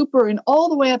Fenimore Cooper, and all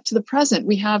the way up to the present.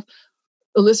 We have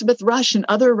Elizabeth Rush and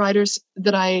other writers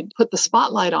that I put the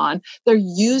spotlight on. They're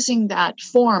using that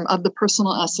form of the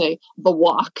personal essay, the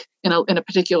walk in a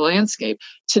particular landscape,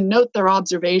 to note their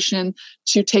observation,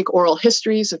 to take oral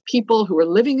histories of people who are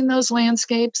living in those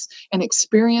landscapes and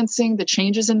experiencing the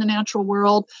changes in the natural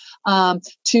world,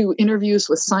 to interviews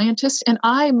with scientists. And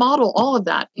I model all of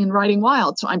that in Writing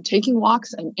Wild. So I'm taking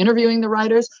walks, I'm interviewing the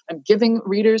writers, I'm giving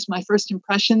readers my first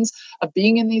impressions of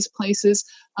being in these places.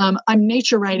 I'm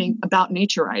nature writing about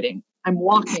nature writing. I'm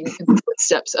walking in the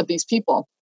footsteps of these people.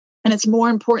 And it's more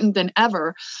important than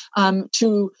ever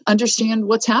to understand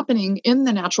what's happening in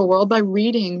the natural world by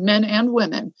reading men and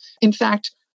women. In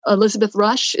fact, Elizabeth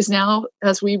Rush is now,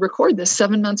 as we record this,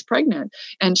 7 months pregnant.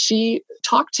 And she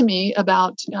talked to me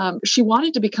about, she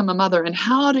wanted to become a mother. And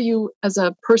how do you, as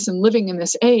a person living in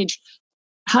this age,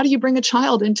 how do you bring a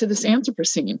child into this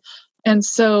Anthropocene? And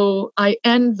so I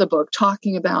end the book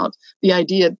talking about the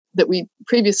idea that we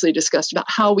previously discussed about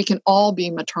how we can all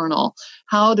be maternal.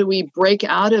 How do we break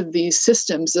out of these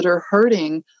systems that are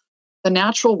hurting the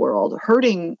natural world,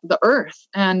 hurting the earth?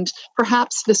 And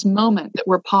perhaps this moment that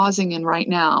we're pausing in right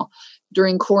now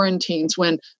during quarantines,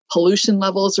 when pollution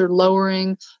levels are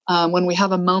lowering, when we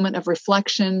have a moment of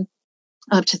reflection,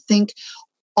 to think,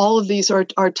 all of these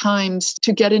are times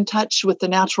to get in touch with the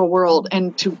natural world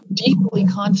and to deeply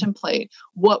contemplate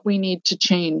what we need to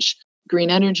change. Green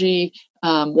energy,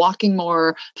 walking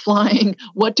more, flying,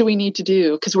 what do we need to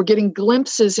do? Because we're getting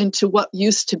glimpses into what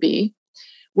used to be.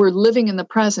 We're living in the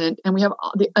present, and we have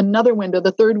another window.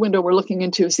 The third window we're looking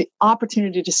into is the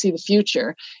opportunity to see the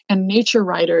future. And nature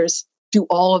writers do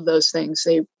all of those things.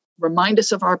 They remind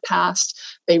us of our past,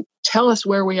 they tell us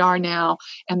where we are now,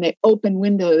 and they open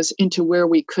windows into where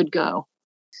we could go.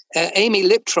 Amy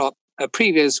Liptrop, a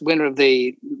previous winner of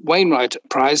the Wainwright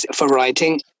Prize for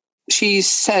writing, she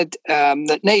said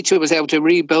that nature was able to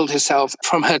rebuild herself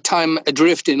from her time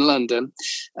adrift in London,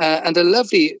 and a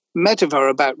lovely metaphor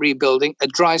about rebuilding a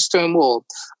dry stone wall.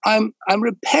 I'm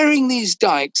repairing these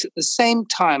dikes at the same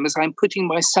time as I'm putting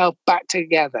myself back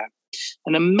together.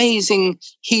 An amazing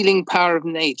healing power of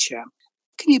nature.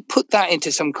 Can you put that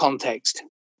into some context?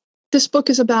 This book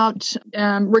is about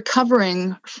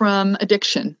recovering from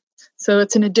addiction. So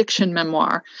it's an addiction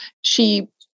memoir. She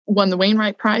won the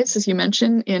Wainwright Prize, as you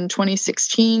mentioned, in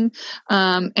 2016,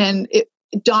 and it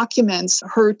documents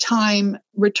her time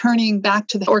returning back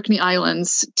to the Orkney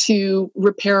Islands to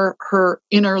repair her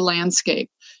inner landscape.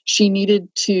 She needed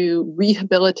to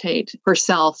rehabilitate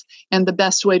herself, and the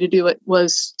best way to do it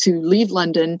was to leave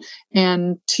London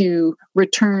and to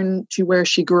return to where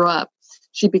she grew up.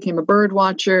 She became a bird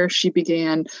watcher. She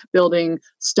began building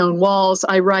stone walls.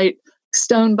 I write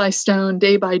Stone by stone,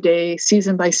 day by day,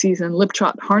 season by season,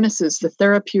 Liptrot harnesses the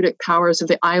therapeutic powers of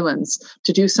the islands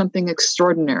to do something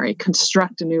extraordinary,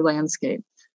 construct a new landscape.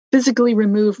 Physically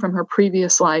removed from her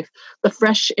previous life, the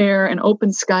fresh air and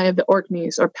open sky of the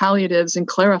Orkneys are palliatives and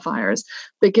clarifiers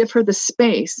that give her the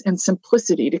space and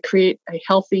simplicity to create a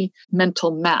healthy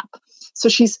mental map. So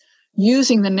she's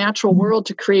using the natural world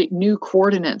to create new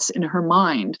coordinates in her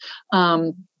mind.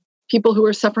 People who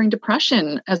are suffering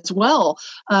depression as well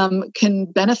can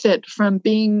benefit from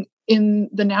being in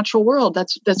the natural world.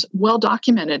 That's well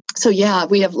documented. So yeah,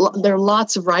 there are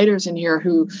lots of writers in here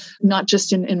who, not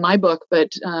just in my book,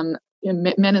 but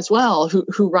men as well,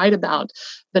 who write about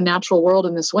the natural world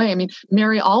in this way. I mean,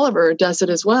 Mary Oliver does it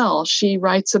as well. She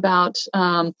writes about,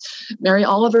 Mary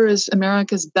Oliver is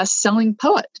America's best-selling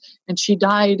poet, and she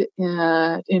died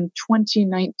in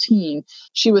 2019.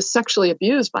 She was sexually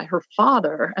abused by her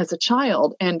father as a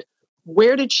child. And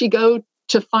where did she go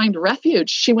to find refuge?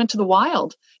 She went to the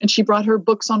wild, and she brought her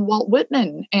books on Walt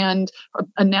Whitman and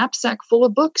a knapsack full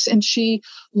of books, and she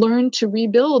learned to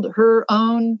rebuild her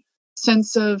own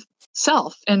sense of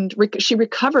self. And she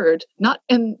recovered, not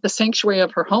in the sanctuary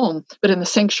of her home, but in the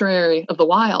sanctuary of the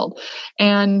wild.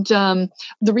 And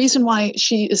the reason why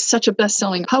she is such a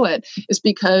best-selling poet is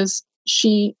because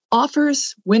she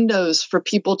offers windows for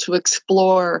people to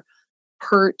explore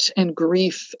hurt and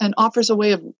grief, and offers a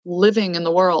way of living in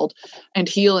the world and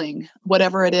healing,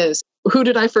 whatever it is. Who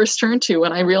did I first turn to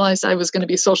when I realized I was going to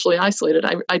be socially isolated?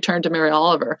 I turned to Mary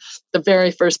Oliver, the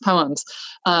very first poems.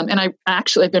 And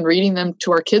I've been reading them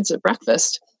to our kids at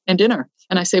breakfast and dinner.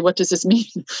 And I say, what does this mean?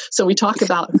 So we talk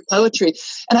about poetry.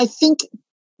 And I think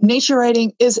nature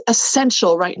writing is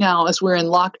essential right now as we're in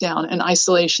lockdown and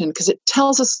isolation, because it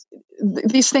tells us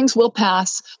these things will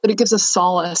pass, but it gives us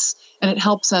solace and it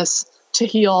helps us to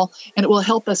heal, and it will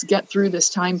help us get through this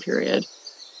time period.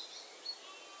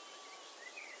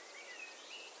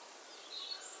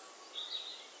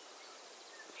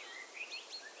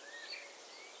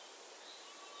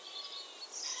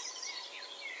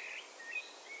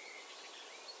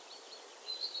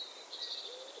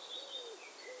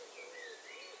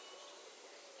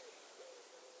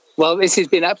 Well, this has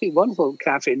been absolutely wonderful,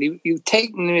 Catherine. You've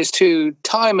taken us to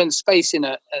time and space in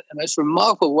a most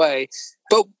remarkable way.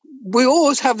 But we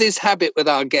always have this habit with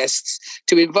our guests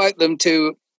to invite them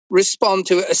to respond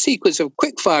to a sequence of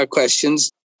quick-fire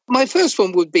questions. My first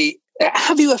one would be,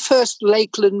 have you a first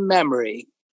Lakeland memory?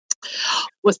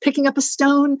 Was picking up a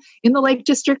stone in the Lake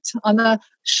District on the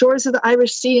shores of the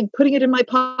Irish Sea and putting it in my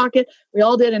pocket. We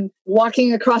all did, and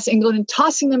walking across England and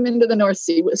tossing them into the North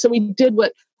Sea. So we did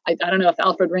what, I don't know if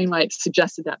Alfred Wainwright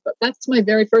suggested that, but that's my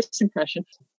very first impression.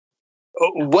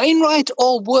 Wainwright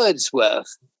or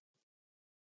Wordsworth?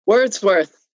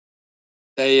 Wordsworth.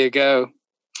 There you go.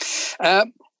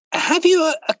 Have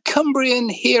you a Cumbrian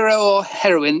hero or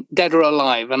heroine, dead or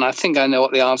alive? And I think I know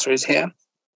what the answer is here.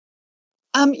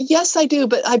 Yes, I do,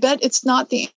 but I bet it's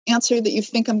not the answer that you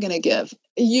think I'm going to give.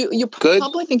 You're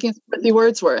probably thinking it's Timothy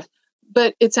Wordsworth,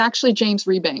 but it's actually James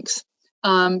Rebanks,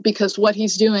 because what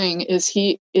he's doing is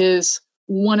he is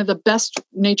one of the best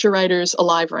nature writers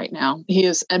alive right now. He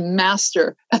is a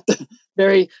master at the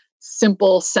very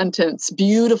simple sentence,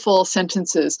 beautiful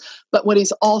sentences. But what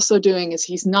he's also doing is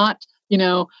he's not,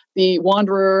 the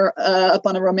wanderer up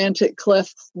on a romantic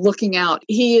cliff looking out.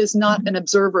 He is not an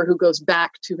observer who goes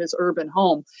back to his urban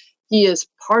home. He is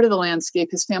part of the landscape.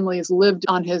 His family has lived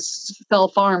on his fell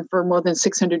farm for more than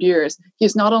 600 years. He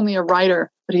is not only a writer,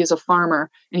 but he is a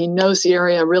farmer, and he knows the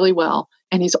area really well.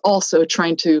 And he's also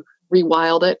trying to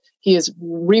rewild it. He is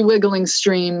rewiggling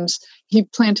streams. He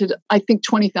planted, I think,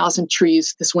 20,000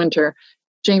 trees this winter.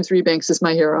 James Rebanks is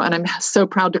my hero, and I'm so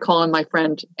proud to call him my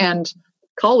friend and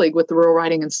colleague with the Rural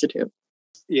Writing Institute.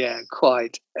 Yeah,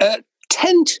 quite.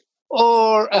 Tent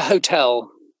or a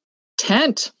hotel?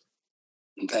 Tent.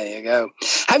 There you go.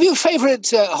 Have you a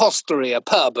favourite hostelry, a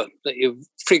pub that you've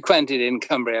frequented in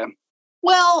Cumbria?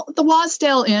 Well, the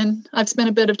Wasdale Inn. I've spent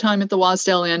a bit of time at the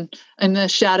Wasdale Inn in the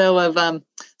shadow of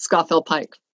Scawfell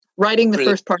Pike, writing the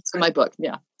first parts of my book.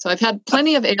 Yeah. So I've had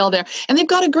plenty of ale there. And they've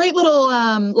got a great little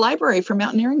library for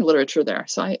mountaineering literature there.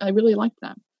 So I really like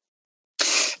that.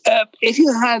 If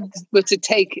you were to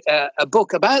take a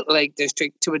book about Lake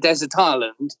District to a desert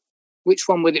island, which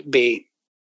one would it be?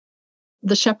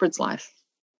 The Shepherd's Life.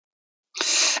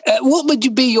 What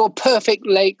would be your perfect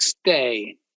lake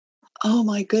stay? Oh,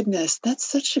 my goodness. That's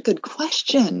such a good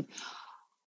question.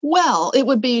 Well, it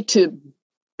would be to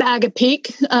bag a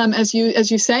peak, as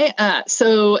you say.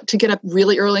 So to get up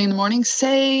really early in the morning,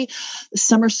 say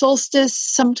summer solstice,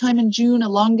 sometime in June, a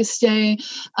longest day.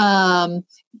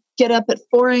 get up at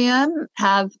 4 a.m.,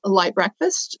 have a light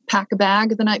breakfast, pack a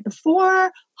bag the night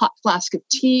before, hot flask of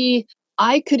tea.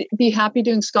 I could be happy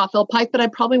doing Scafell Pike, but I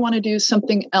probably want to do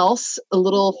something else a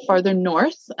little farther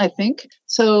north, I think.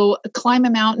 So climb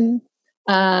a mountain,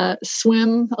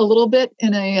 swim a little bit in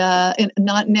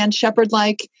not Nan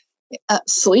Shepherd-like,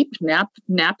 sleep, nap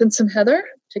in some heather,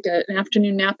 take an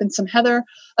afternoon nap in some heather,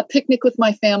 a picnic with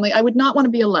my family. I would not want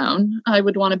to be alone. I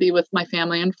would want to be with my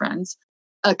family and friends.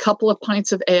 A couple of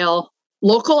pints of ale,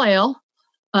 local ale,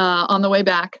 on the way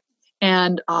back,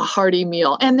 and a hearty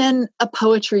meal, and then a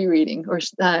poetry reading or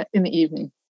in the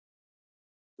evening.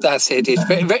 That's it. It's a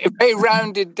very, very, very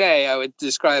rounded day, I would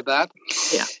describe that.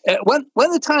 Yeah.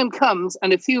 When the time comes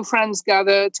and a few friends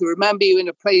gather to remember you in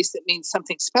a place that means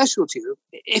something special to you,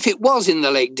 if it was in the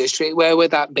Lake District, where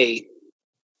would that be?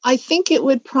 I think it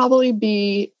would probably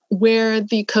be where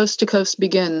the coast to coast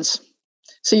begins.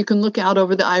 So you can look out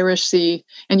over the Irish Sea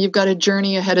and you've got a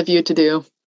journey ahead of you to do.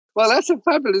 Well, that's a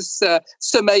fabulous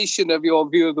summation of your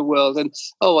view of the world. And,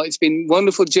 it's been a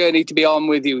wonderful journey to be on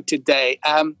with you today.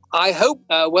 I hope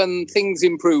when things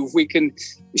improve, we can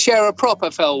share a proper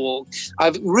fell walk.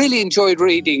 I've really enjoyed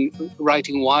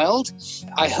Writing Wild.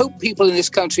 I hope people in this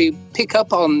country pick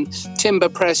up on Timber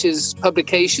Press's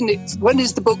publication. When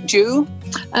is the book due?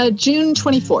 June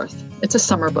 24th. It's a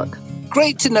summer book.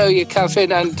 Great to know you,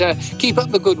 Catherine, and keep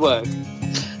up the good work.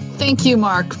 Thank you,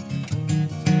 Mark.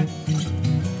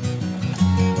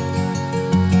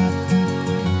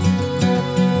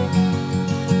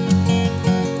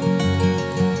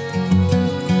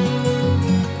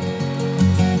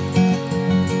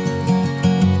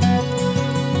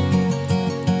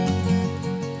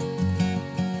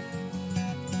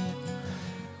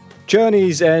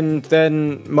 Journey's End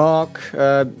then, Mark,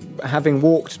 having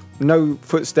walked no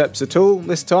footsteps at all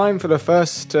this time for the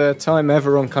first time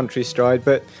ever on Country Stride,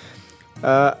 but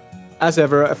as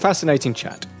ever, a fascinating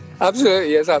chat.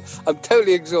 Absolutely, yes. I'm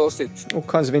totally exhausted. All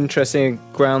kinds of interesting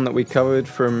ground that we covered,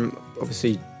 from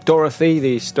obviously Dorothy,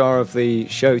 the star of the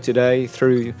show today,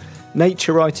 through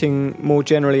nature writing more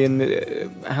generally and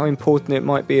how important it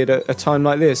might be at a time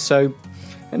like this. So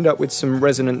end up with some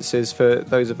resonances for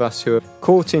those of us who are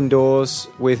caught indoors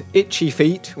with itchy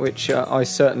feet, which I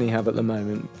certainly have at the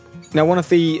moment. Now, one of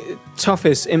the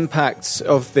toughest impacts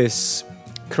of this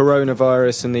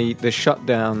coronavirus and the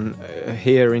shutdown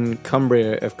here in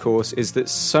Cumbria, of course, is that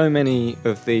so many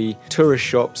of the tourist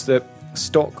shops that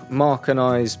stock Mark and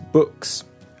I's books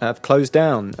have closed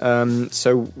down.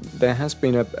 So there has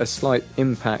been a slight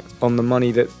impact on the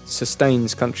money that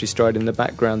sustains Country Stride in the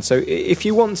background. So if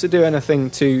you want to do anything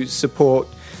to support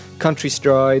Country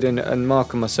Stride and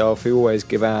Mark and myself, who always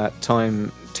give our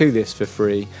time to this for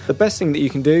free, the best thing that you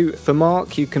can do for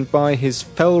Mark, you can buy his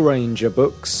Fell Ranger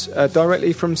books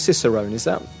directly from Cicerone. Is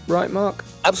that right, Mark?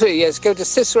 Absolutely, yes. Go to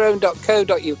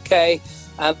cicerone.co.uk.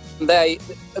 And they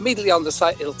immediately on the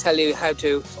site, it'll tell you how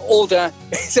to order.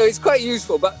 So it's quite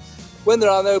useful. But when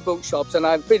there are no bookshops, and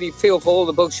I really feel for all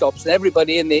the bookshops and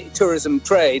everybody in the tourism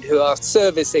trade who are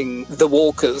servicing the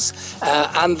walkers,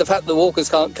 and the fact the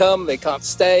walkers can't come, they can't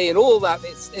stay, and all that,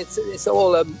 it's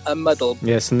all a muddle.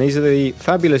 Yes, and these are the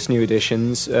fabulous new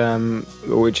editions,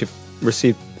 which have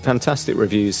received fantastic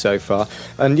reviews so far.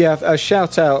 And yeah, a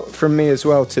shout out from me as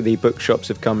well to the bookshops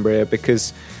of Cumbria,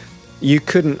 because you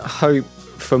couldn't hope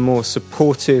for more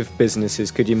supportive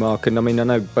businesses, could you, Mark? And I mean, I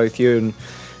know both you and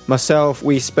myself,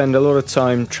 we spend a lot of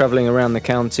time travelling around the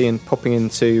county and popping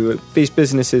into these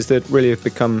businesses that really have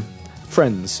become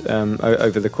friends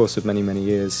over the course of many, many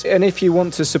years. And if you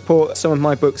want to support some of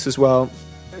my books as well,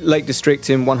 Lake District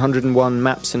in 101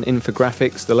 Maps and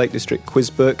Infographics, the Lake District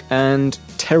Quiz Book, and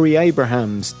Terry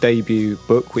Abraham's debut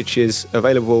book, which is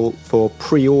available for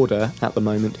pre-order at the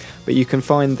moment, but you can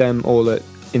find them all at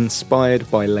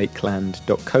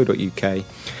inspiredbylakeland.co.uk.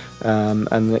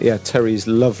 And yeah, Terry's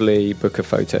lovely book of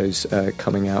photos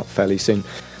coming out fairly soon.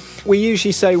 We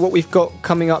usually say what we've got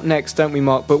coming up next, don't we,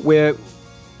 Mark? But we're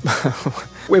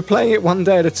playing it one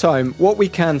day at a time. What we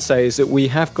can say is that we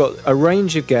have got a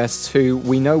range of guests who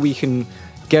we know we can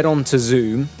get onto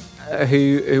Zoom,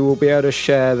 who will be able to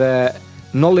share their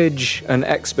knowledge and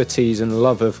expertise and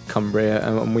love of Cumbria,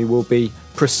 and we will be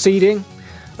proceeding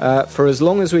for as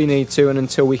long as we need to, and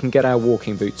until we can get our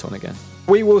walking boots on again.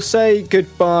 We will say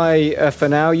goodbye for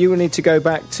now. You will need to go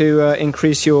back to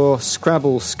increase your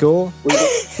Scrabble score.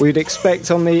 We'd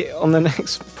expect on the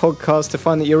next podcast to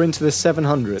find that you're into the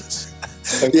 700s.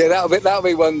 So, yeah, that'll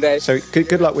be one day. So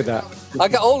good luck with that. I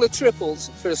got all the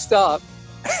triples for a start.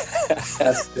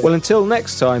 Well, until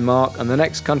next time, Mark, and the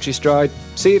next Country Stride,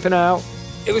 see you for now.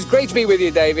 It was great to be with you,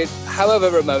 David,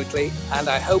 however remotely, and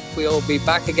I hope we'll be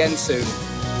back again soon.